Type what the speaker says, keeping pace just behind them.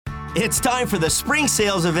It's time for the spring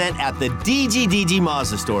sales event at the DGDG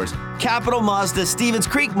Mazda stores. Capital Mazda, Stevens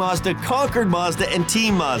Creek Mazda, Concord Mazda, and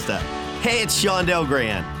Team Mazda. Hey, it's Sean Del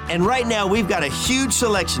Gran. And right now we've got a huge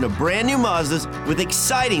selection of brand new Mazdas with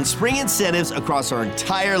exciting spring incentives across our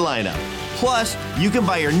entire lineup. Plus, you can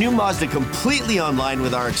buy your new Mazda completely online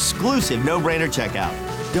with our exclusive no-brainer checkout.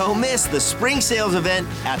 Don't miss the spring sales event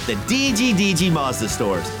at the DGDG Mazda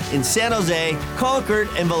stores in San Jose, Concord,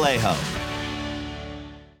 and Vallejo.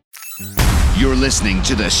 You're listening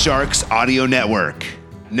to the Sharks Audio Network.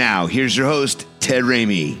 Now, here's your host, Ted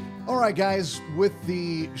Ramey. All right, guys, with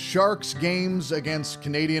the Sharks games against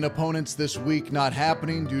Canadian opponents this week not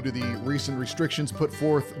happening due to the recent restrictions put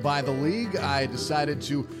forth by the league, I decided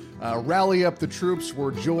to rally up the troops.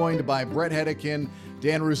 We're joined by Brett Hedican,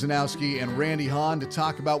 Dan Rusanowski, and Randy Hahn to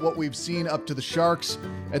talk about what we've seen up to the Sharks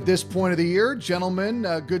at this point of the year. Gentlemen,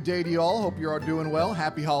 good day to you all. Hope you're all doing well.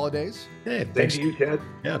 Happy holidays. Hey, thanks to you, Ted.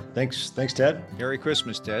 Yeah, thanks, Ted. Merry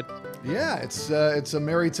Christmas, Ted. Yeah, it's a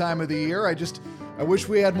merry time of the year. I wish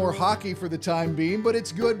we had more hockey for the time being, but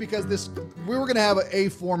it's good because we were going to have a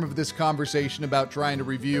form of this conversation about trying to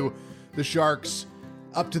review the Sharks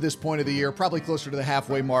up to this point of the year, probably closer to the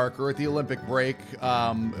halfway mark or at the Olympic break,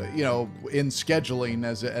 in scheduling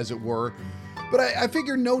as it were. But I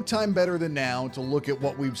figure no time better than now to look at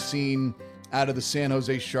what we've seen out of the San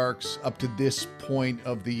Jose Sharks up to this point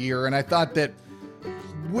of the year. And I thought that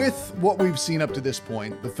with what we've seen up to this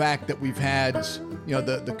point, the fact that we've had,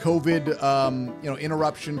 the COVID,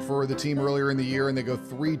 interruption for the team earlier in the year and they go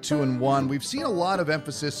 3-2-1, we've seen a lot of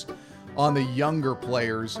emphasis on the younger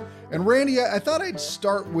players. And Randy, I thought I'd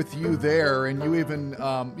start with you there. And you even,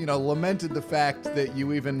 lamented the fact that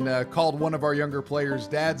you even called one of our younger players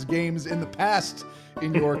dad's games in the past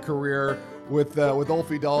in your career with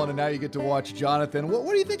Ulfie Dahlin, and now you get to watch Jonathan.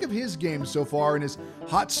 What do you think of his game so far in his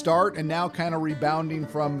hot start and now kind of rebounding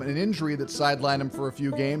from an injury that sidelined him for a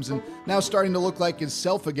few games and now starting to look like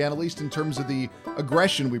himself again, at least in terms of the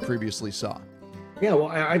aggression we previously saw? Yeah, well,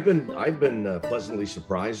 I've been pleasantly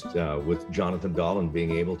surprised with Jonathan Dahlin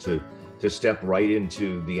being able to step right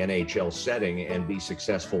into the NHL setting and be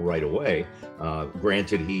successful right away.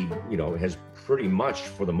 Granted, he has pretty much,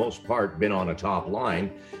 for the most part, been on a top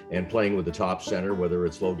line and playing with the top center, whether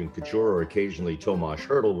it's Logan Couture or occasionally Tomas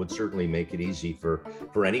Hertl, would certainly make it easy for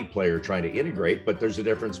any player trying to integrate. But there's a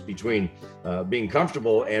difference between being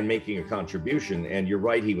comfortable and making a contribution. And you're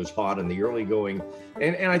right, he was hot in the early going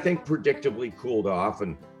and I think predictably cooled off.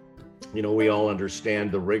 And, we all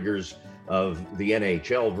understand the rigors of the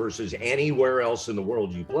NHL versus anywhere else in the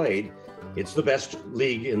world you played. It's the best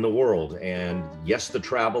league in the world. And yes, the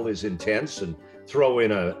travel is intense, and throw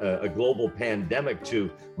in a global pandemic to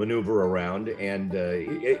maneuver around, and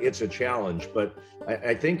it's a challenge. But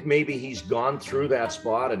I think maybe he's gone through that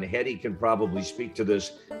spot, and Hetty can probably speak to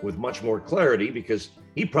this with much more clarity because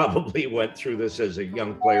he probably went through this as a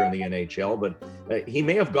young player in the NHL, but he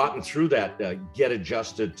may have gotten through that, get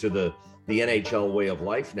adjusted to the NHL way of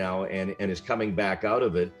life now, and is coming back out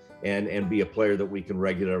of it and be a player that we can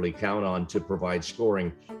regularly count on to provide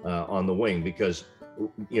scoring on the wing. Because,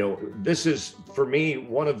 this is, for me,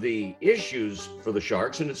 one of the issues for the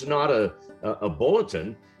Sharks, and it's not a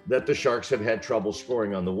bulletin, that the Sharks have had trouble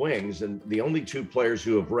scoring on the wings. And the only two players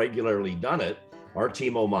who have regularly done it are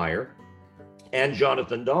Timo Meier and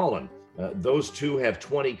Jonathan Dahlin. Those two have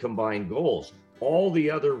 20 combined goals. All the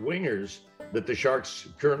other wingers that the Sharks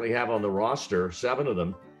currently have on the roster, 7 of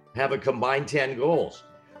them, have a combined 10 goals.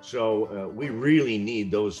 So we really need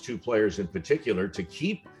those two players in particular to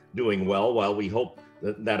keep doing well while we hope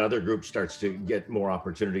that other group starts to get more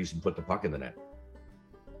opportunities and put the puck in the net.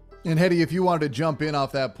 And Hetty, if you wanted to jump in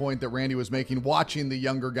off that point that Randy was making, watching the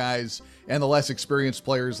younger guys and the less experienced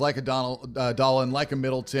players like a Dahlin, like a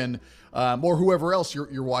Middleton, or whoever else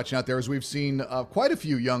you're watching out there, as we've seen quite a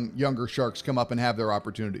few younger Sharks come up and have their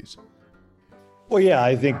opportunities. Well, yeah,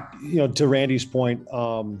 I think, to Randy's point,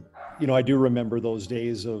 I do remember those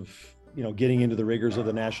days of, getting into the rigors of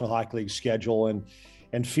the National Hockey League schedule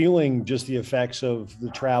and feeling just the effects of the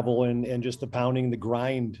travel and just the pounding, the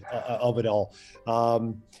grind of it all.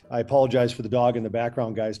 I apologize for the dog in the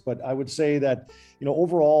background, guys, but I would say that,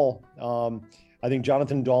 overall, I think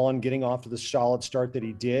Jonathan Dahlin getting off to the solid start that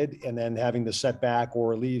he did, and then having the setback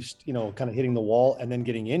or at least, kind of hitting the wall and then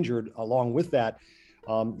getting injured along with that,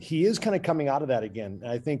 he is kind of coming out of that again.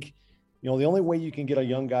 And I think, the only way you can get a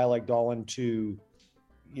young guy like Dahlin to,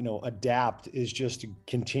 adapt is just to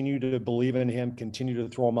continue to believe in him, continue to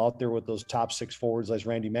throw him out there with those top 6 forwards, as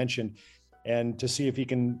Randy mentioned, and to see if he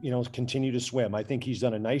can, continue to swim. I think he's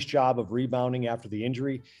done a nice job of rebounding after the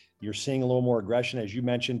injury. You're seeing a little more aggression, as you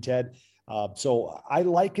mentioned, Ted. So I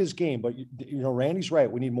like his game, but Randy's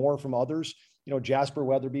right. We need more from others. Jasper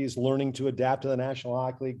Weatherby is learning to adapt to the National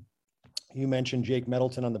Hockey League. You mentioned Jake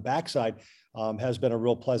Middleton on the backside has been a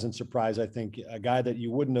real pleasant surprise. I think a guy that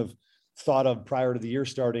you wouldn't have thought of prior to the year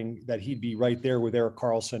starting, that he'd be right there with Erik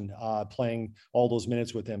Karlsson playing all those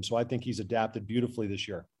minutes with him. So I think he's adapted beautifully this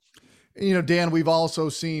year. Dan, we've also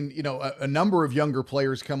seen, a number of younger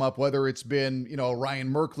players come up, whether it's been,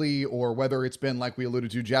 Ryan Merkley, or whether it's been, like we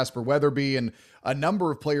alluded to, Jasper Weatherby, and a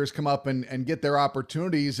number of players come up and get their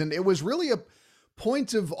opportunities. And it was really a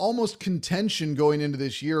point of almost contention going into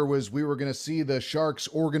this year, was we were going to see the Sharks'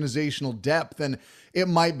 organizational depth, and it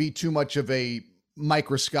might be too much of a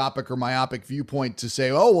microscopic or myopic viewpoint to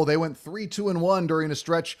say, oh, well, they went 3-2-1 during a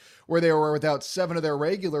stretch where they were without 7 of their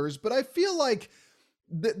regulars. But I feel like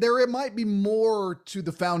there might be more to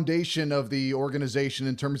the foundation of the organization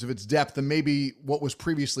in terms of its depth than maybe what was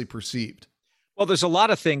previously perceived. Well, there's a lot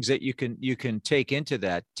of things that you can take into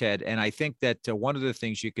that, Ted. And I think that one of the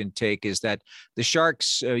things you can take is that the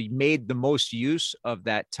Sharks made the most use of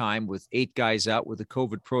that time with 8 guys out with the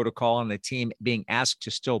COVID protocol and the team being asked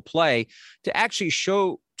to still play, to actually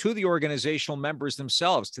show to the organizational members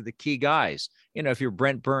themselves, to the key guys. If you're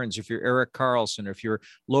Brent Burns, if you're Erik Karlsson, or if you're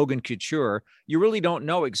Logan Couture, you really don't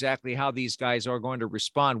know exactly how these guys are going to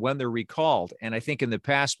respond when they're recalled. And I think in the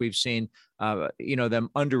past we've seen, them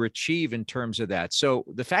underachieve in terms of that. So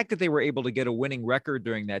the fact that they were able to get a winning record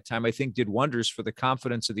during that time, I think did wonders for the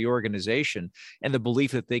confidence of the organization and the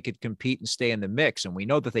belief that they could compete and stay in the mix. And we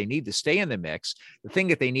know that they need to stay in the mix. The thing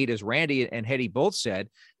that they need, as Randy and Hetty both said,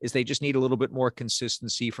 is they just need a little bit more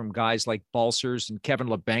consistency from guys like Balcers and Kevin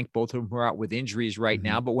LeBanc, both of whom are out with injuries right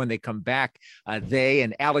now. But when they come back, they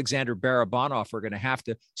and Alexander Barabanov are going to have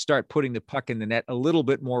to start putting the puck in the net a little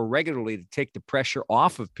bit more regularly to take the pressure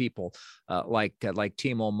off of people like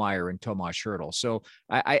Timo Meier and Tomas Hertl. So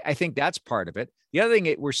I think that's part of it. The other thing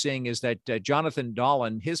that we're seeing is that Jonathan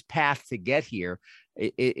Dahlen, his path to get here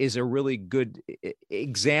is a really good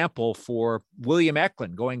example for William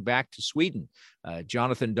Eklund going back to Sweden.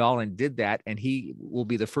 Jonathan Dahlen did that, and he will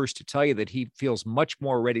be the first to tell you that he feels much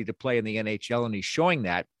more ready to play in the NHL, and he's showing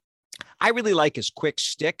that. I really like his quick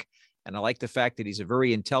stick, and I like the fact that he's a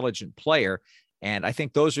very intelligent player. And I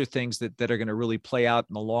think those are things that are going to really play out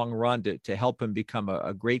in the long run to help him become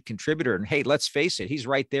a great contributor. And hey, let's face it, he's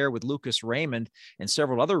right there with Lucas Raymond and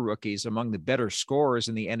several other rookies among the better scorers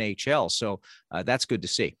in the NHL. So that's good to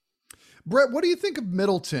see. Brett, what do you think of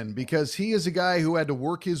Middleton? Because he is a guy who had to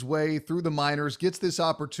work his way through the minors, gets this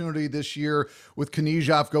opportunity this year with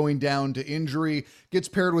Knyzhov going down to injury, gets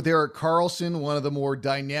paired with Erik Karlsson, one of the more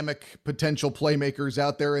dynamic potential playmakers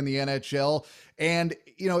out there in the NHL. And,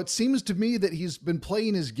 it seems to me that he's been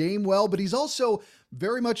playing his game well, but he's also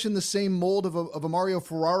very much in the same mold of a Mario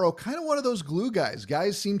Ferraro, kind of one of those glue guys.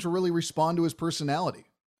 Guys seem to really respond to his personality.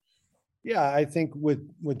 Yeah, I think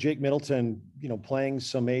with Jake Middleton, playing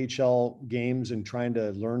some AHL games and trying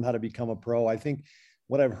to learn how to become a pro, I think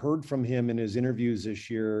what I've heard from him in his interviews this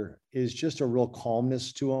year is just a real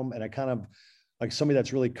calmness to him. And I kind of like somebody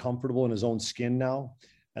that's really comfortable in his own skin now.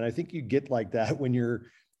 And I think you get like that when you're,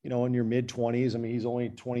 in your mid 20s. I mean, he's only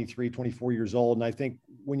 23, 24 years old. And I think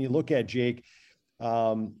when you look at Jake,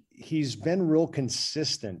 he's been real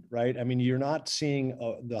consistent, right? I mean, you're not seeing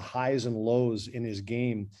the highs and lows in his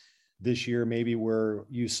game this year, maybe where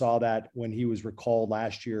you saw that when he was recalled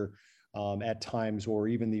last year at times, or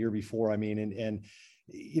even the year before. I mean,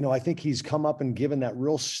 and I think he's come up and given that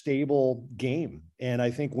real stable game. And I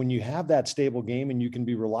think when you have that stable game and you can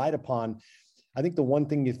be relied upon, I think the one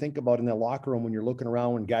thing you think about in that locker room when you're looking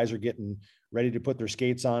around, when guys are getting ready to put their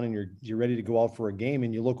skates on and you're ready to go out for a game,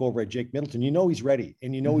 and you look over at Jake Middleton, he's ready,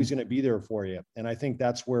 and he's going to be there for you. And I think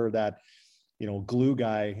that's where that, glue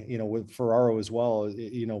guy, with Ferraro as well,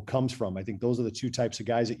 comes from. I think those are the two types of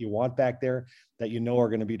guys that you want back there that are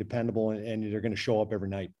going to be dependable and they're going to show up every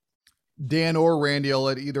night. Dan or Randy, I'll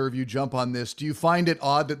let either of you jump on this. Do you find it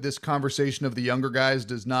odd that this conversation of the younger guys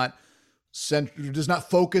does not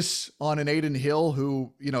focus on an Adin Hill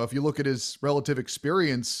who, if you look at his relative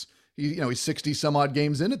experience, he's 60 some odd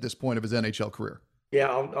games in at this point of his NHL career? Yeah,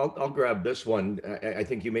 I'll grab this one. I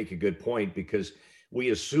think you make a good point, because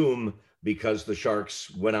we assume because the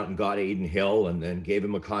Sharks went out and got Adin Hill and then gave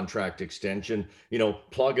him a contract extension,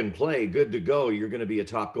 plug and play, good to go. You're going to be a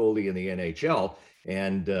top goalie in the NHL.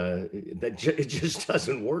 And it just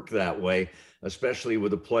doesn't work that way, especially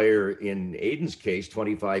with a player in Adin's case,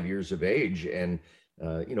 25 years of age and,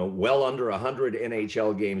 well under 100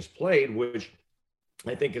 NHL games played, which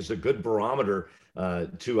I think is a good barometer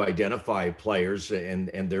to identify players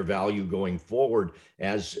and their value going forward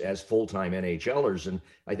as full-time NHLers. And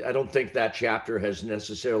I don't think that chapter has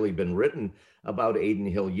necessarily been written about Adin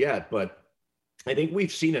Hill yet, but I think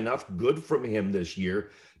we've seen enough good from him this year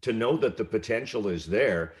to know that the potential is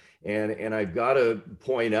there. And I've got to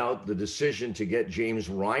point out the decision to get James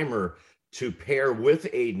Reimer to pair with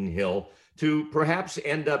Adin Hill to perhaps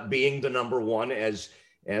end up being the number one, as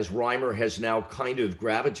Reimer has now kind of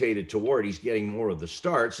gravitated toward. He's getting more of the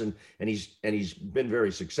starts, and he's been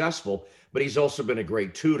very successful, but he's also been a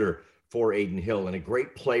great tutor for Adin Hill and a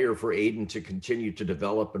great player for Adin to continue to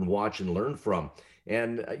develop and watch and learn from.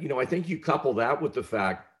 And I think you couple that with the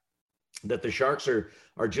fact that the Sharks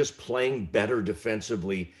are just playing better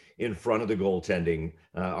defensively in front of the goaltending.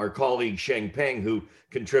 Our colleague Sheng Peng, who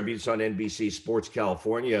contributes on NBC Sports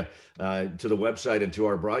California to the website and to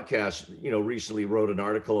our broadcast, recently wrote an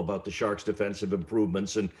article about the Sharks' defensive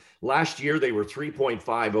improvements. And last year they were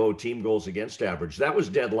 3.50 team goals against average. That was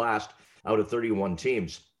dead last out of 31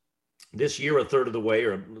 teams. This year, a third of the way,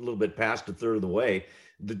 or a little bit past a third of the way,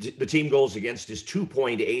 the team goals against is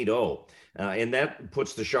 2.80. And that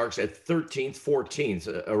puts the Sharks at 13th,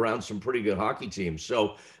 14th around some pretty good hockey teams.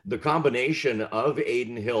 So the combination of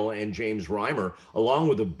Adin Hill and James Reimer, along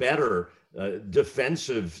with a better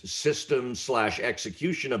defensive system /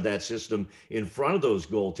 execution of that system in front of those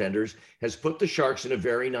goaltenders, has put the Sharks in a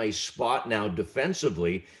very nice spot now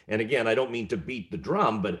defensively. And again, I don't mean to beat the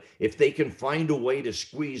drum, but if they can find a way to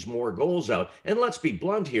squeeze more goals out, and let's be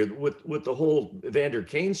blunt here, with the whole Evander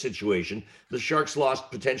Kane situation, the Sharks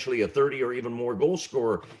lost potentially a 30 or even more goal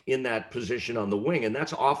scorer in that position on the wing, and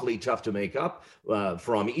that's awfully tough to make up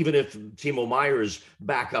from. Even if Timo Meier is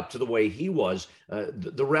back up to the way he was,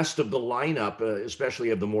 the rest of the lineup,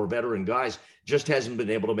 especially of the more veteran guys, just hasn't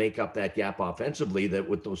been able to make up that gap offensively that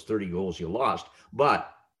with those 30 goals you lost.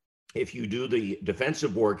 But if you do the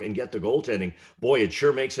defensive work and get the goaltending, boy, it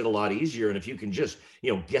sure makes it a lot easier. And if you can just,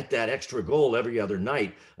 get that extra goal every other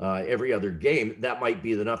night, every other game, that might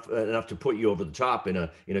be enough to put you over the top in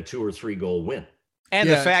a 2 or 3 goal win. And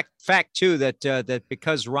the fact too that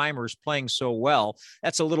because Reimer's playing so well,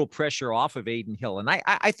 that's a little pressure off of Adin Hill. And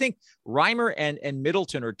I think Reimer and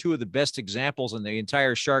Middleton are two of the best examples in the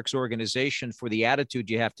entire Sharks organization for the attitude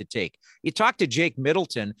you have to take. You talk to Jake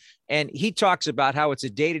Middleton, and he talks about how it's a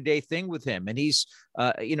day-to-day thing with him, and he's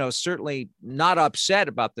certainly not upset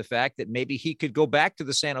about the fact that maybe he could go back to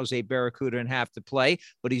the San Jose Barracuda and have to play,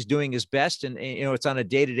 but he's doing his best, and it's on a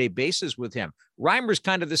day-to-day basis with him. Reimer's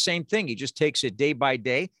kind of the same thing. He just takes it day by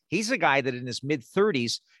day. He's a guy that in his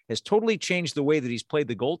mid-30s has totally changed the way that he's played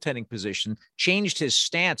the goaltending position, changed his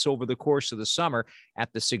stance over the course of the summer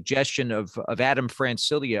at the suggestion of Adam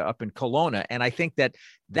Francilia up in Kelowna. And I think that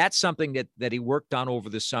that's something that he worked on over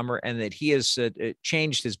the summer, and that he has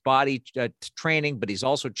changed his body training, but he's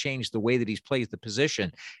also changed the way that he's plays the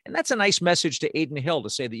position. And that's a nice message to Adin Hill, to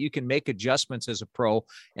say that you can make adjustments as a pro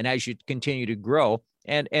and as you continue to grow.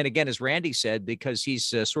 And again, as Randy said, because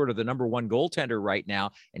he's sort of the number one goaltender right now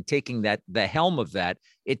and taking the helm of that,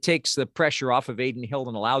 it takes the pressure off of Adin Hill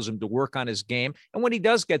and allows him to work on his game. And when he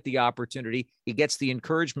does get the opportunity, he gets the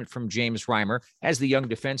encouragement from James Reimer, as the young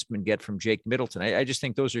defensemen get from Jake Middleton. I just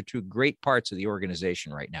think those are two great parts of the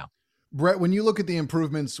organization right now. Brett, when you look at the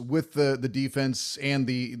improvements with the defense and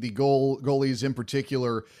the goalies in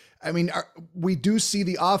particular, I mean, we do see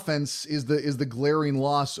the offense is the glaring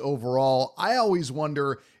loss overall. I always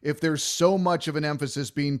wonder if there's so much of an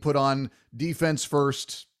emphasis being put on defense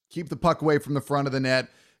first, keep the puck away from the front of the net.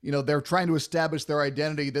 They're trying to establish their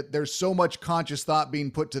identity, that there's so much conscious thought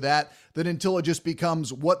being put to that until it just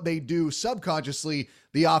becomes what they do subconsciously,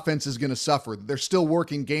 the offense is going to suffer. They're still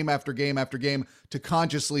working game after game after game to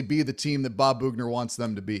consciously be the team that Bob Boughner wants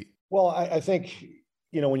them to be. Well, I think,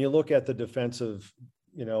 when you look at the defensive,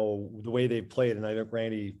 the way they've played, and I think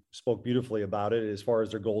Randy spoke beautifully about it as far as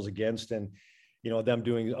their goals against, and, them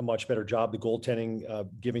doing a much better job, the goaltending,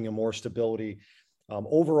 giving them more stability.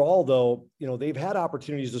 Overall, though, they've had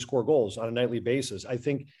opportunities to score goals on a nightly basis. I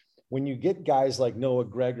think when you get guys like Noah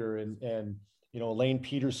Gregor and Lane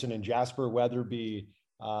Peterson and Jasper Weatherby,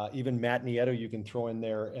 even Matt Nieto you can throw in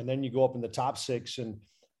there, and then you go up in the top six and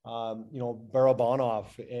Barabanov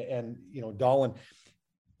and Dahlin.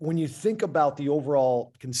 When you think about the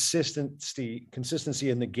overall consistency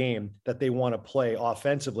in the game that they want to play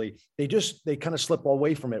offensively, they kind of slip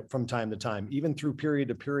away from it from time to time, even through period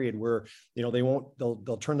to period where,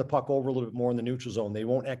 they'll turn the puck over a little bit more in the neutral zone. They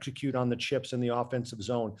won't execute on the chips in the offensive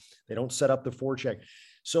zone. They don't set up the forecheck.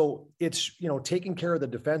 So it's, taking care of the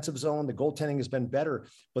defensive zone. The goaltending has been better,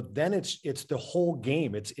 but then it's the whole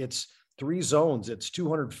game. It's 3 zones, it's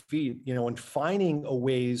 200 feet, and finding a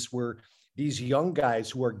ways where these young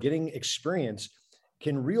guys who are getting experience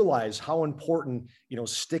can realize how important,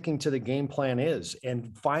 sticking to the game plan is,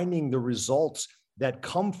 and finding the results that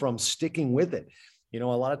come from sticking with it. A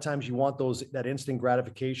lot of times you want that instant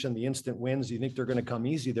gratification, the instant wins. You think they're going to come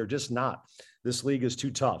easy. They're just not. This league is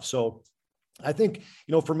too tough. So I think,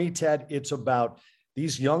 for me, Ted, it's about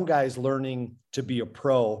these young guys learning to be a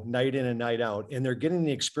pro night in and night out, and they're getting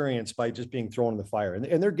the experience by just being thrown in the fire,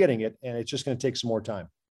 and they're getting it. And it's just going to take some more time.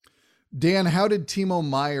 Dan, how did Timo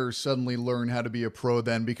Meier suddenly learn how to be a pro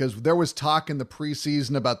then? Because there was talk in the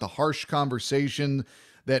preseason about the harsh conversation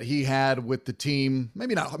that he had with the team.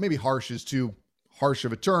 Maybe harsh is too harsh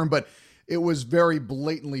of a term, but it was very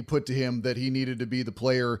blatantly put to him that he needed to be the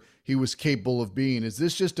player he was capable of being. Is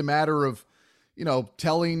this just a matter of,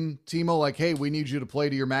 telling Timo like, hey, we need you to play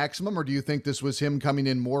to your maximum? Or do you think this was him coming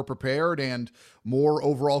in more prepared and more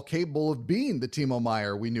overall capable of being the Timo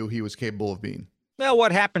Meier we knew he was capable of being? Well,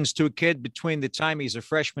 what happens to a kid between the time he's a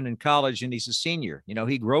freshman in college and he's a senior?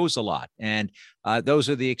 He grows a lot. And those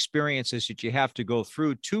are the experiences that you have to go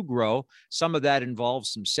through to grow. Some of that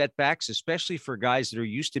involves some setbacks, especially for guys that are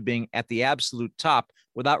used to being at the absolute top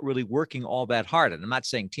without really working all that hard. And I'm not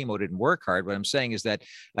saying Timo didn't work hard. What I'm saying is that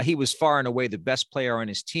he was far and away the best player on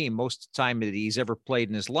his team most of the time that he's ever played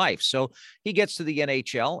in his life. So he gets to the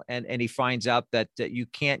NHL and he finds out that you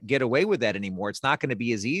can't get away with that anymore. It's not going to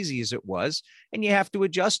be as easy as it was, and you have to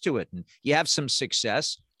adjust to it. And you have some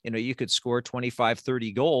success. You could score 25,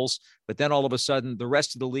 30 goals, but then all of a sudden the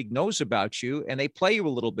rest of the league knows about you and they play you a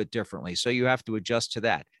little bit differently. So you have to adjust to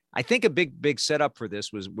that. I think a big setup for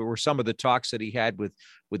this were some of the talks that he had with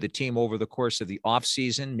the team over the course of the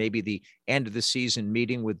offseason, maybe the end of the season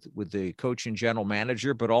meeting with the coach and general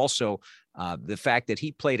manager, but also the fact that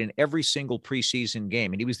he played in every single preseason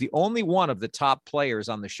game. And he was the only one of the top players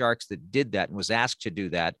on the Sharks that did that and was asked to do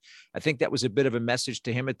that. I think that was a bit of a message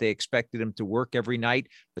to him that they expected him to work every night,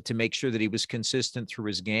 but to make sure that he was consistent through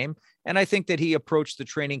his game. And I think that he approached the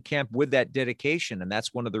training camp with that dedication. And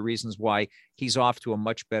that's one of the reasons why he's off to a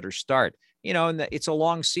much better start. And it's a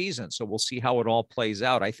long season, so we'll see how it all plays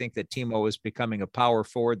out. I think that Timo is becoming a power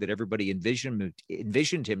forward that everybody envisioned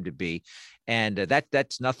him to be. And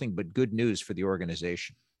that's nothing but good news for the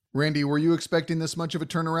organization. Randy, were you expecting this much of a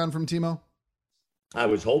turnaround from Timo? I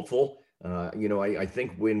was hopeful. I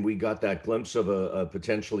think when we got that glimpse of a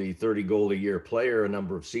potentially 30-goal-a-year player a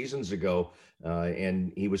number of seasons ago,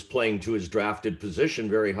 and he was playing to his drafted position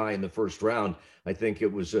very high in the first round, I think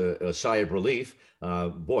it was a sigh of relief.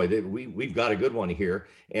 We've got a good one here.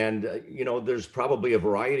 And, there's probably a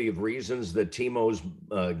variety of reasons that Timo's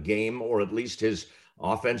game, or at least his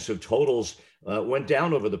offensive totals, went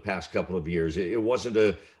down over the past couple of years. It wasn't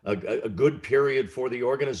a good period for the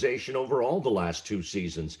organization overall the last 2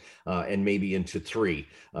 seasons, and maybe into 3,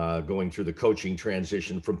 going through the coaching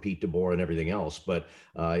transition from Pete DeBoer and everything else. But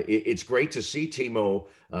it's great to see Timo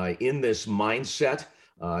in this mindset.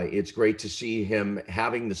 It's great to see him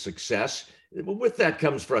having the success. With that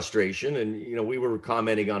comes frustration. And, we were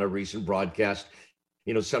commenting on a recent broadcast,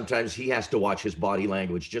 sometimes he has to watch his body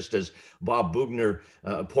language, just as Bob Bugner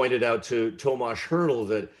pointed out to Tomas Hertl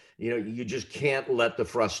that, you just can't let the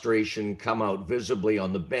frustration come out visibly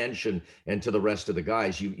on the bench and to the rest of the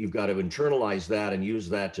guys. You've got to internalize that and use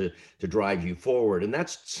that to drive you forward. And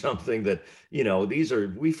that's something that,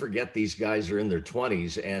 we forget these guys are in their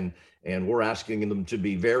 20s and we're asking them to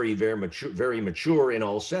be very, very mature in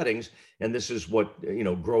all settings. And this is what,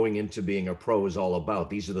 growing into being a pro is all about.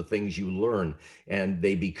 These are the things you learn and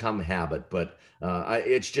they become habit. But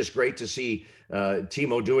it's just great to see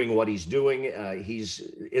Timo doing what he's doing.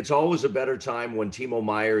 It's always a better time when Timo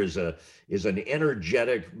Meier is an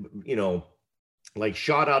energetic, like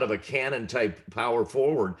shot out of a cannon type power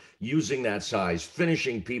forward, using that size,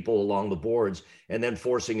 finishing people along the boards, and then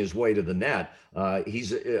forcing his way to the net.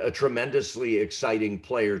 He's a tremendously exciting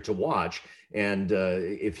player to watch. And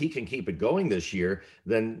if he can keep it going this year,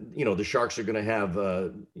 then, the Sharks are going to have,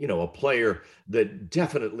 a player that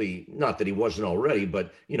definitely, not that he wasn't already,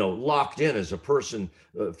 but, locked in as a person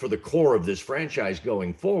for the core of this franchise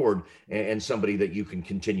going forward, and somebody that you can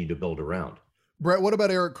continue to build around. Brett, what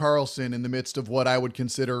about Erik Karlsson in the midst of what I would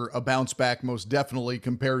consider a bounce back, most definitely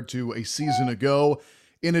compared to a season ago?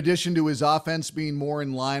 In addition to his offense being more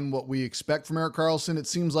in line what we expect from Erik Karlsson, it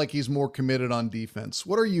seems like he's more committed on defense.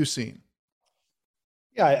 What are you seeing?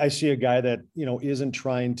 Yeah, I see a guy that, isn't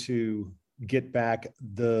trying to get back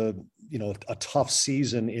a tough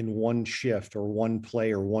season in one shift or one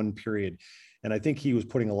play or one period. And I think he was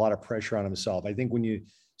putting a lot of pressure on himself. I think when you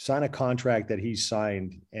sign a contract that he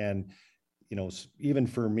signed and even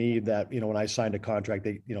for me that, when I signed a contract,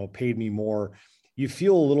 they, paid me more. You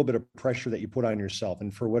feel a little bit of pressure that you put on yourself.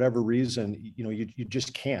 And for whatever reason, you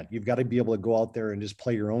just can't. You've got to be able to go out there and just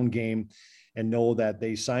play your own game and know that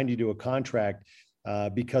they signed you to a contract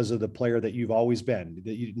because of the player that you've always been,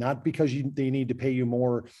 not because they need to pay you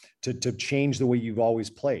more to change the way you've always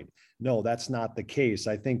played. No, that's not the case.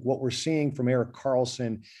 I think what we're seeing from Erik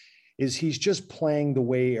Karlsson is he's just playing the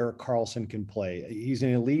way Erik Karlsson can play. He's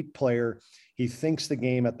an elite player. He thinks the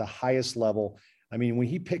game at the highest level. I mean, when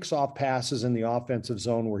he picks off passes in the offensive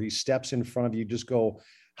zone where he steps in front of you, just go,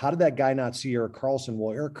 how did that guy not see Erik Karlsson?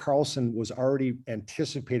 Well, Erik Karlsson was already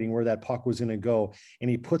anticipating where that puck was going to go, and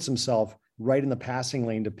he puts himself right in the passing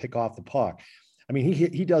lane to pick off the puck. I mean,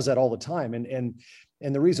 he does that all the time. And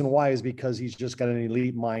the reason why is because he's just got an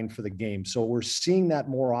elite mind for the game. So we're seeing that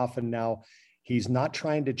more often now. He's not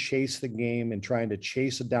trying to chase the game and trying to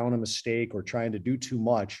chase down a mistake or trying to do too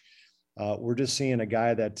much. We're just seeing a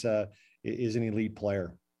guy that is an elite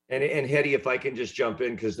player. And Hetty, if I can just jump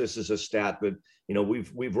in, because this is a stat that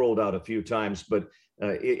we've rolled out a few times, but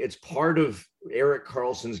it's part of Erik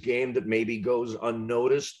Karlsson's game that maybe goes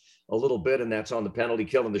unnoticed a little bit, and that's on the penalty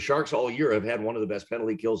kill. And the Sharks all year have had one of the best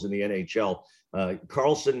penalty kills in the NHL.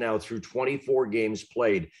 Karlsson now, through 24 games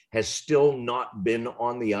played, has still not been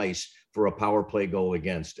on the ice for a power play goal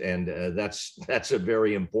against, and that's a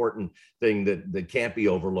very important thing that can't be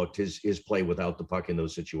overlooked. His play without the puck in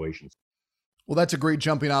those situations. Well, that's a great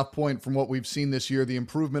jumping off point from what we've seen this year. The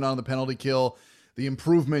improvement on the penalty kill, the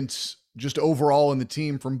improvements just overall in the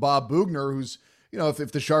team from Bob Boughner, who's,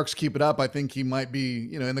 if the Sharks keep it up, I think he might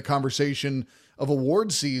be, in the conversation of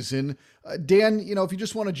award season. Dan, if you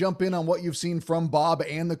just want to jump in on what you've seen from Bob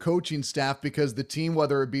and the coaching staff, because the team,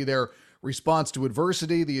 whether it be their response to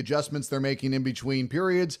adversity, the adjustments they're making in between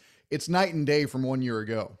periods, it's night and day from 1 year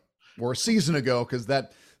ago or a season ago, because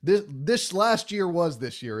this last year was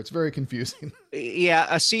this year. It's very confusing. Yeah,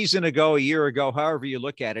 a season ago, a year ago, however you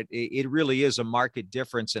look at it, it really is a marked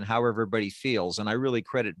difference in how everybody feels. And I really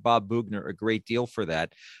credit Bob Boughner a great deal for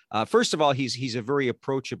that. First of all, he's a very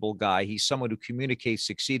approachable guy. He's someone who communicates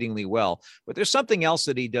exceedingly well. But there's something else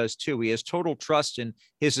that he does too. He has total trust in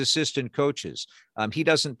his assistant coaches. He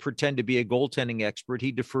doesn't pretend to be a goaltending expert.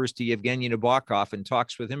 He defers to Yevgeny Nabokov and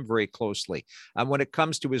talks with him very closely. When it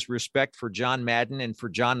comes to his respect for John Madden and for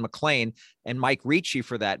John McLean and Mike Ricci,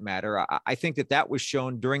 for that matter, I think that was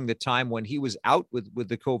shown during the time when he was out with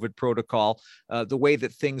the COVID protocol, the way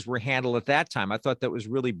that things were handled at that time. I thought that was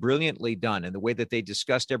really brilliantly done, and the way that they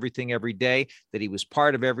discussed everything every day, that he was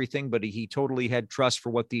part of everything, but he totally had trust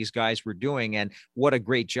for what these guys were doing, and what a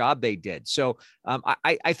great job they did. So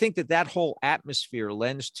I think that whole atmosphere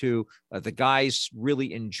lends to the guys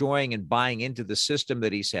really enjoying and buying into the system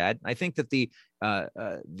that he's had. I think that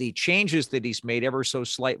the changes that he's made ever so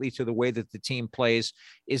slightly to the way that the team plays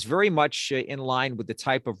is very much in line with the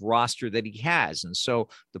type of roster that he has. And so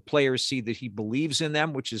the players see that he believes in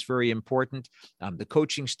them, which is very important. The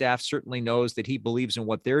coaching staff certainly knows that he believes in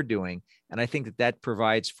what they're doing. And I think that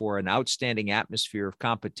provides for an outstanding atmosphere of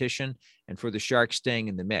competition and for the Sharks staying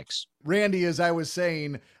in the mix. Randy, as I was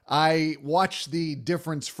saying, I watched the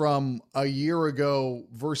difference from a year ago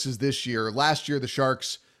versus this year. Last year, the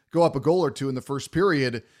Sharks go up a goal or two in the first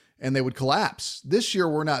period and they would collapse. This year,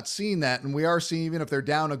 we're not seeing that. And we are seeing, even if they're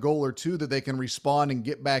down a goal or two, that they can respond and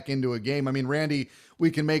get back into a game. I mean, Randy,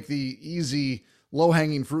 we can make the easy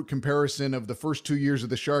low-hanging fruit comparison of the first 2 years of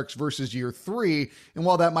the Sharks versus year 3. And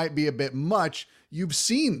while that might be a bit much, you've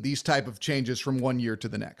seen these type of changes from 1 year to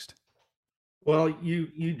the next. Well,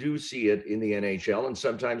 you do see it in the NHL, and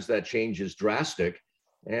sometimes that change is drastic.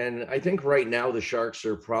 And I think right now the Sharks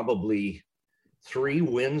are probably 3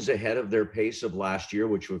 wins ahead of their pace of last year,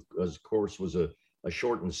 which of course was a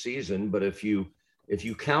shortened season. But if you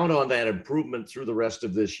count on that improvement through the rest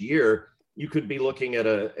of this year, you could be looking at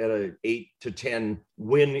a 8 to 10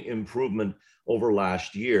 win improvement over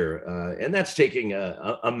last year. And that's taking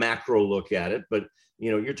a macro look at it. But,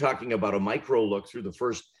 you're talking about a micro look through the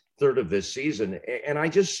first third of this season. And I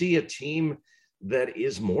just see a team that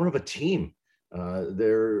is more of a team.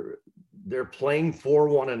 They're playing for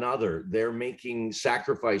one another. They're making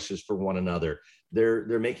sacrifices for one another.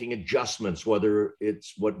 They're making adjustments, whether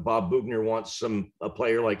it's what Bob Boughner wants a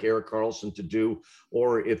player like Erik Karlsson to do,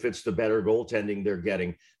 or if it's the better goaltending they're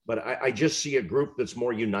getting. But I just see a group that's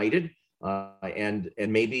more united. And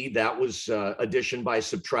maybe that was addition by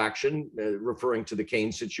subtraction, referring to the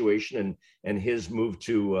Kane situation and his move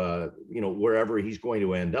to wherever he's going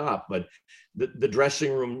to end up. But the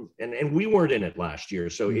dressing room, and we weren't in it last year,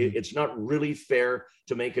 so it's not really fair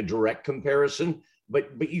to make a direct comparison. But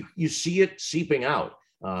you see it seeping out.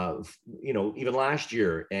 even last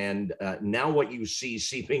year. And now what you see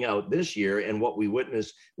seeping out this year and what we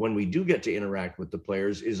witness when we do get to interact with the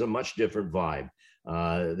players is a much different vibe.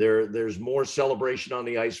 There's more celebration on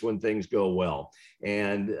the ice when things go well.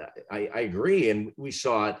 And I agree. And we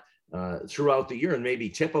saw it throughout the year, and maybe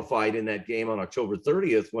typified in that game on October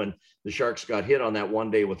 30th when the Sharks got hit on that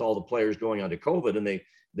one day with all the players going onto COVID, and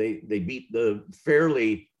they beat the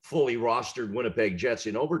fairly fully rostered Winnipeg Jets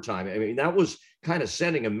in overtime. I mean, that was kind of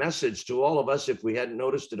sending a message to all of us, if we hadn't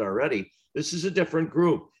noticed it already. This is a different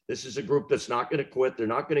group. This is a group that's not going to quit. They're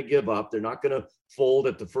not going to give up. They're not going to fold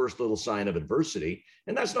at the first little sign of adversity.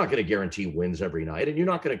 And that's not going to guarantee wins every night. And you're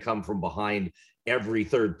not going to come from behind every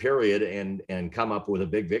third period and come up with a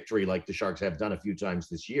big victory like the Sharks have done a few times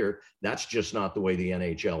this year. That's just not the way the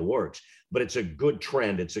NHL works. But it's a good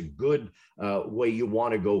trend. It's a good way you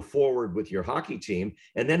want to go forward with your hockey team.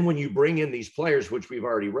 And then when you bring in these players, which we've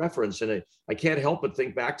already referenced, and I can't help but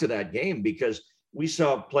think back to that game, because we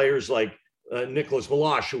saw players like Nicholas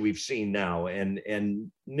Milosh, who we've seen now, and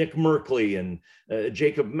Nick Merkley, and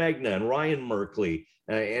Jacob Magna, and Ryan Merkley,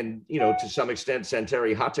 and to some extent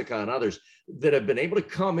Santeri Hatakka and others that have been able to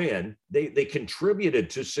come in. They contributed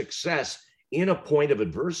to success in a point of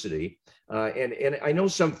adversity. And I know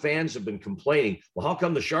some fans have been complaining, well, how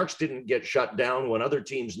come the Sharks didn't get shut down when other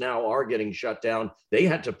teams now are getting shut down? They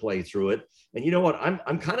had to play through it. And you know what?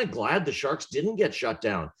 I'm kind of glad the Sharks didn't get shut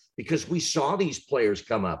down, because we saw these players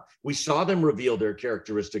come up. We saw them reveal their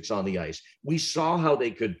characteristics on the ice. We saw how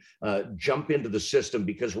they could jump into the system,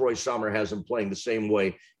 because Roy Sommer has them playing the same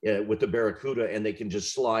way with the Barracuda, and they can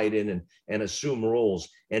just slide in and assume roles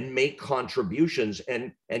and make contributions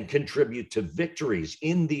and contribute to victories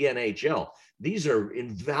in the NHL. These are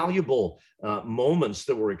invaluable moments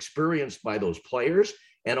that were experienced by those players.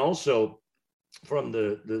 And also, from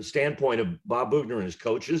the standpoint of Bob Boughner and his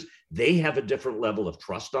coaches, they have a different level of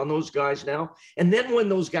trust on those guys now. And then when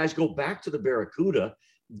those guys go back to the Barracuda,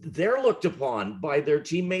 they're looked upon by their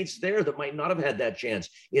teammates there that might not have had that chance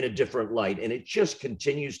in a different light. And it just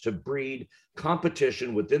continues to breed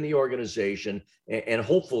competition within the organization and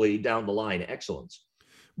hopefully down the line, excellence.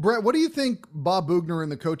 Brett, what do you think Bob Boughner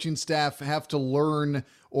and the coaching staff have to learn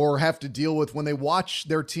or have to deal with when they watch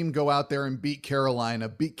their team go out there and beat Carolina,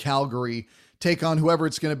 beat Calgary, take on whoever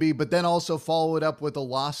it's going to be, but then also follow it up with a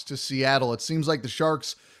loss to Seattle? It seems like the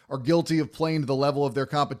Sharks are guilty of playing to the level of their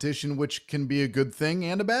competition, which can be a good thing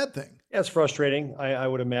and a bad thing. Yeah, it's frustrating. I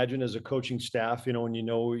would imagine as a coaching staff, when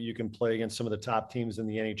you can play against some of the top teams in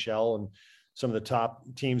the NHL and some of the top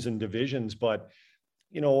teams in divisions. But,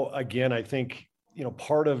 again, I think,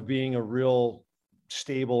 part of being a real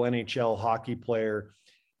stable NHL hockey player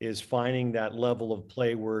is finding that level of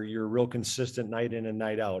play where you're real consistent night in and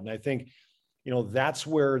night out. And I think, that's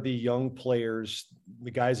where the young players,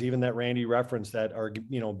 the guys even that Randy referenced that are,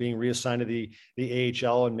 being reassigned to the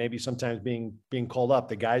AHL and maybe sometimes being called up,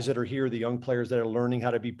 the guys that are here, the young players that are learning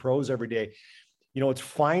how to be pros every day, it's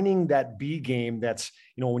finding that B game that's,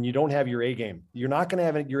 when you don't have your A game. You're not going to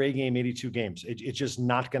have your A game 82 games. It's just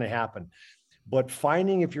not going to happen. But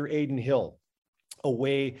finding, if you're Aiden Hill, a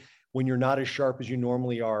way when you're not as sharp as you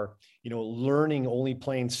normally are, learning only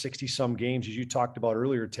playing 60 some games, as you talked about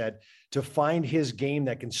earlier, Ted, to find his game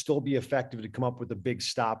that can still be effective to come up with a big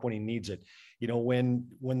stop when he needs it. When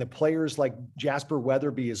the players like Jasper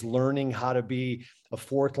Weatherby is learning how to be a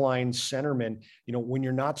fourth line centerman, when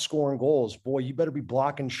you're not scoring goals, boy, you better be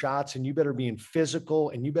blocking shots, and you better be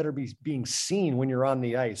physical, and you better be being seen when you're on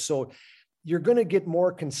the ice. So you're going to get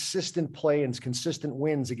more consistent play and consistent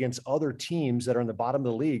wins against other teams that are in the bottom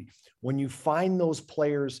of the league when you find those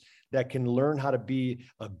players that can learn how to be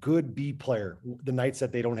a good B player the nights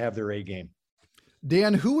that they don't have their A game.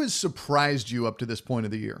 Dan, who has surprised you up to this point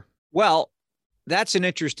of the year? Well, that's an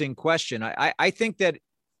interesting question. I think that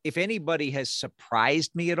if anybody has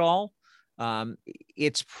surprised me at all,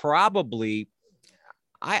 it's probably,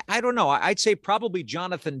 I don't know. I'd say probably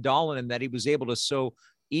Jonathan Dahlen, in that he was able to so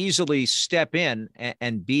easily step in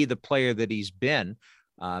and be the player that he's been.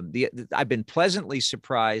 I've been pleasantly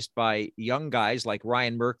surprised by young guys like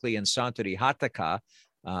Ryan Merkley and Santeri Hatakka.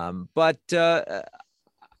 But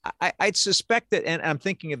I'd suspect that, and I'm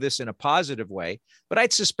thinking of this in a positive way, but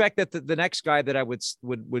I'd suspect that the next guy that I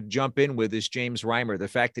would jump in with is James Reimer. The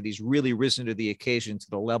fact that he's really risen to the occasion to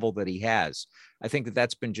the level that he has. I think that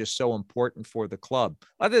that's been just so important for the club.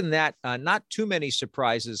 Other than that, not too many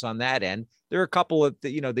surprises on that end. There are a couple of,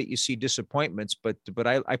 that you see disappointments, but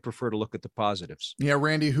I prefer to look at the positives. Yeah,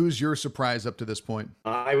 Randy, who's your surprise up to this point?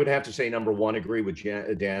 I would have to say, number one, agree with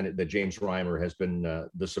Dan that James Reimer has been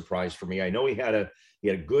the surprise for me. I know he had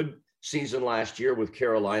a good season last year with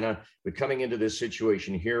Carolina, but coming into this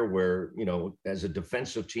situation here where, as a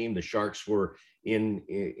defensive team, the Sharks were in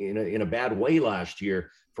a bad way last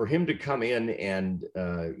year. For him to come in and,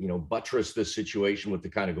 buttress this situation with the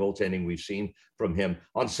kind of goaltending we've seen from him,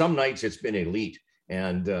 on some nights it's been elite.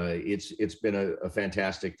 And it's been a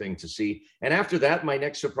fantastic thing to see. And after that, my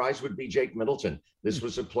next surprise would be Jake Middleton. This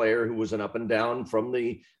was a player who was an up and down from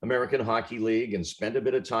the American Hockey League and spent a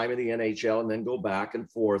bit of time in the NHL and then go back and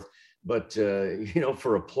forth. But,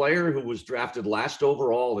 for a player who was drafted last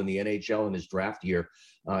overall in the NHL in his draft year,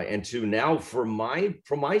 and to now, from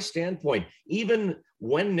my standpoint, even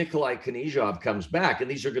when Nikolai Knyzhov comes back, and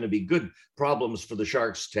these are going to be good problems for the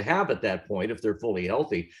Sharks to have at that point if they're fully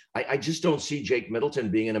healthy, I just don't see Jake Middleton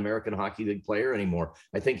being an American Hockey League player anymore.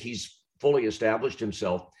 I think he's fully established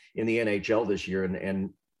himself in the NHL this year, and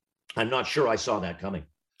I'm not sure I saw that coming.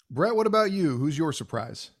 Brett, what about you? Who's your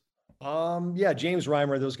surprise? James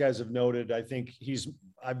Reimer, those guys have noted. I think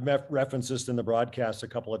I've referenced this in the broadcast a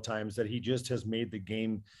couple of times, that he just has made the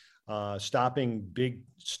game, stopping big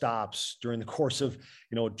stops during the course of,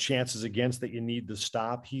 chances against that you need the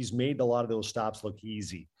stop. He's made a lot of those stops look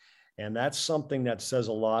easy. And that's something that says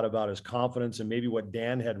a lot about his confidence. And maybe what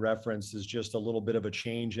Dan had referenced is just a little bit of a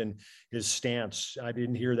change in his stance. I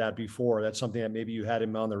didn't hear that before. That's something that maybe you had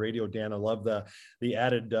him on the radio, Dan. I love the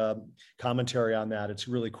added commentary on that. It's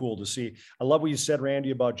really cool to see. I love what you said,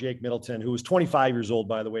 Randy, about Jake Middleton, who was 25 years old,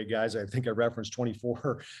 by the way, guys. I think I referenced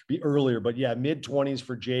 24 earlier, but yeah, mid-20s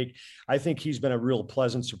for Jake. I think he's been a real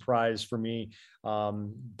pleasant surprise for me.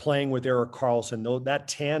 Playing with Erik Karlsson, though, that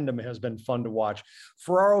tandem has been fun to watch.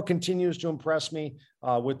 Ferraro continues to impress me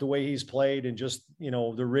with the way he's played and just,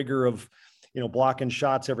 the rigor of, blocking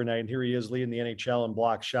shots every night. And here he is leading the NHL in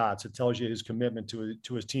block shots. It tells you his commitment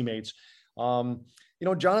to his teammates.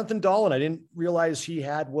 Jonathan Dahlen, I didn't realize he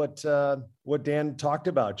had what Dan talked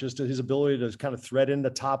about, just his ability to kind of thread in the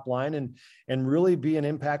top line and really be an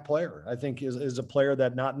impact player. I think is a player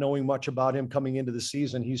that, not knowing much about him coming into the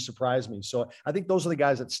season, he's surprised me. So I think those are the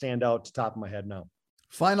guys that stand out to the top of my head now.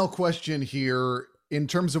 Final question here. In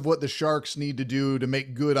terms of what the Sharks need to do to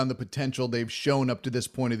make good on the potential they've shown up to this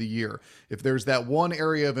point of the year, if there's that one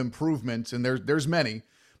area of improvement, and there's many,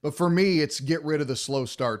 but for me, it's get rid of the slow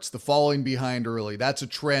starts, the falling behind early. That's a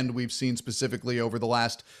trend we've seen specifically over the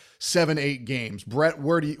last 7-8 games. Brett,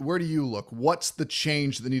 where do you look? What's the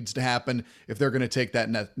change that needs to happen if they're going to take that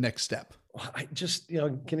next step? I just,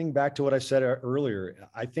 getting back to what I said earlier,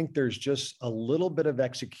 I think there's just a little bit of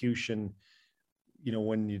execution,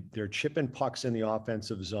 when they're chipping pucks in the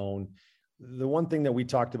offensive zone. The one thing that we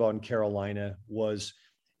talked about in Carolina was,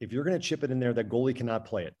 if you're going to chip it in there, that goalie cannot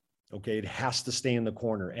play it. Okay. It has to stay in the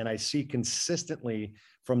corner. And I see consistently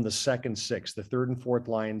from the second six, the third and fourth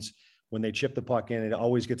lines, when they chip the puck in, it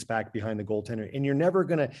always gets back behind the goaltender. And you're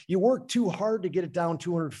never you work too hard to get it down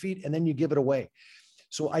 200 feet and then you give it away.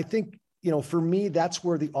 So I think, for me, that's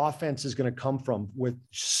where the offense is going to come from, with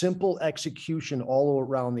simple execution all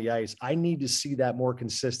around the ice. I need to see that more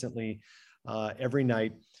consistently every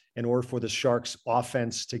night in order for the Sharks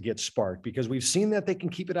offense to get sparked, because we've seen that they can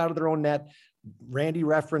keep it out of their own net. Randy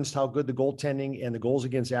referenced how good the goaltending and the goals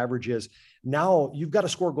against average is. Now you've got to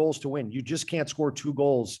score goals to win. You just can't score 2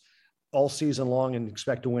 goals all season long and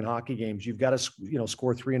expect to win hockey games. You've got to,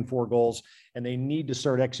 score 3 and 4 goals, and they need to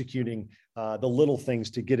start executing the little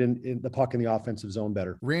things to get in the puck in the offensive zone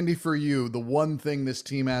better. Randy, for you, the one thing this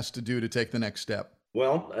team has to do to take the next step.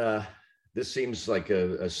 Well, this seems like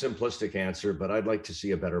a simplistic answer, but I'd like to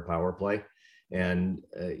see a better power play. And,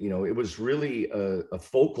 it was really a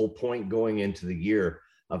focal point going into the year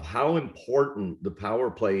of how important the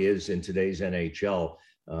power play is in today's NHL.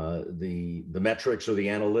 The metrics or the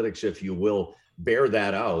analytics, if you will, bear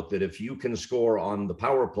that out, that if you can score on the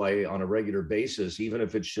power play on a regular basis, even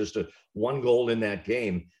if it's just 1 goal in that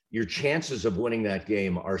game, your chances of winning that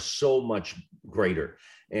game are so much greater.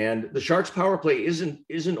 And the Sharks power play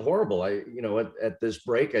isn't horrible. At this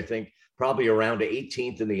break, I think probably around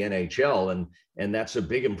 18th in the NHL. And that's a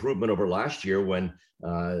big improvement over last year, when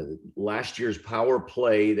last year's power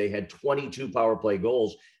play, they had 22 power play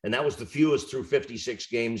goals, and that was the fewest through 56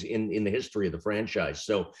 games in the history of the franchise.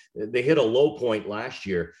 So they hit a low point last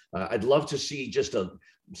year. I'd love to see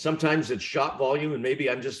sometimes it's shot volume, and maybe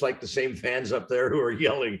I'm just like the same fans up there who are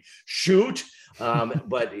yelling, shoot.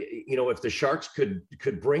 But if the Sharks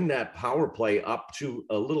could bring that power play up to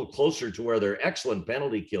a little closer to where their excellent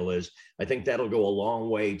penalty kill is, I think that'll go a long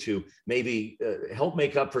way to maybe help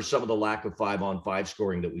make up for some of the lack of 5-on-5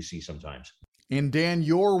 scoring that we see sometimes. And Dan,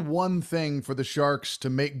 your one thing for the Sharks to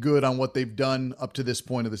make good on what they've done up to this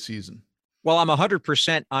point of the season. Well, I'm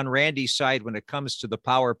 100% on Randy's side when it comes to the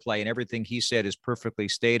power play, and everything he said is perfectly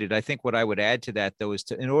stated. I think what I would add to that, though, is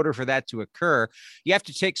in order for that to occur, you have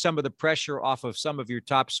to take some of the pressure off of some of your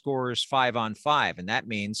top scorers 5-on-5. And that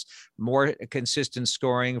means more consistent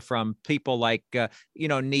scoring from people like,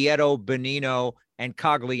 Nieto, Bonino, and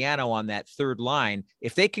Cogliano on that third line.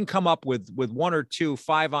 If they can come up with 1 or 2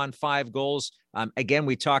 5-on-5 goals, again,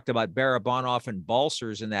 we talked about Barabanov and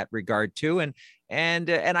Balcers in that regard too. And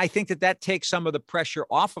I think that takes some of the pressure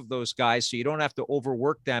off of those guys, so you don't have to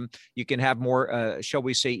overwork them. You can have more, shall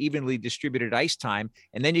we say, evenly distributed ice time,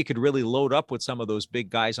 and then you could really load up with some of those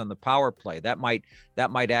big guys on the power play. That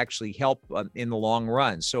might actually help in the long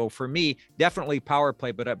run. So for me, definitely power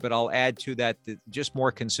play, but I'll add to that just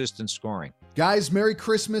more consistent scoring. Guys, Merry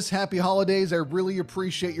Christmas, Happy Holidays. I really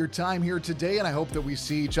appreciate your time here today, and I hope that we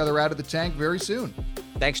see each other out of the tank very soon.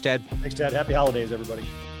 Thanks, Ted. Thanks, Ted. Happy holidays, everybody.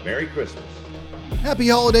 Merry Christmas. Happy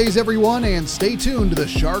holidays, everyone, and stay tuned to the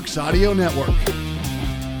Sharks Audio Network.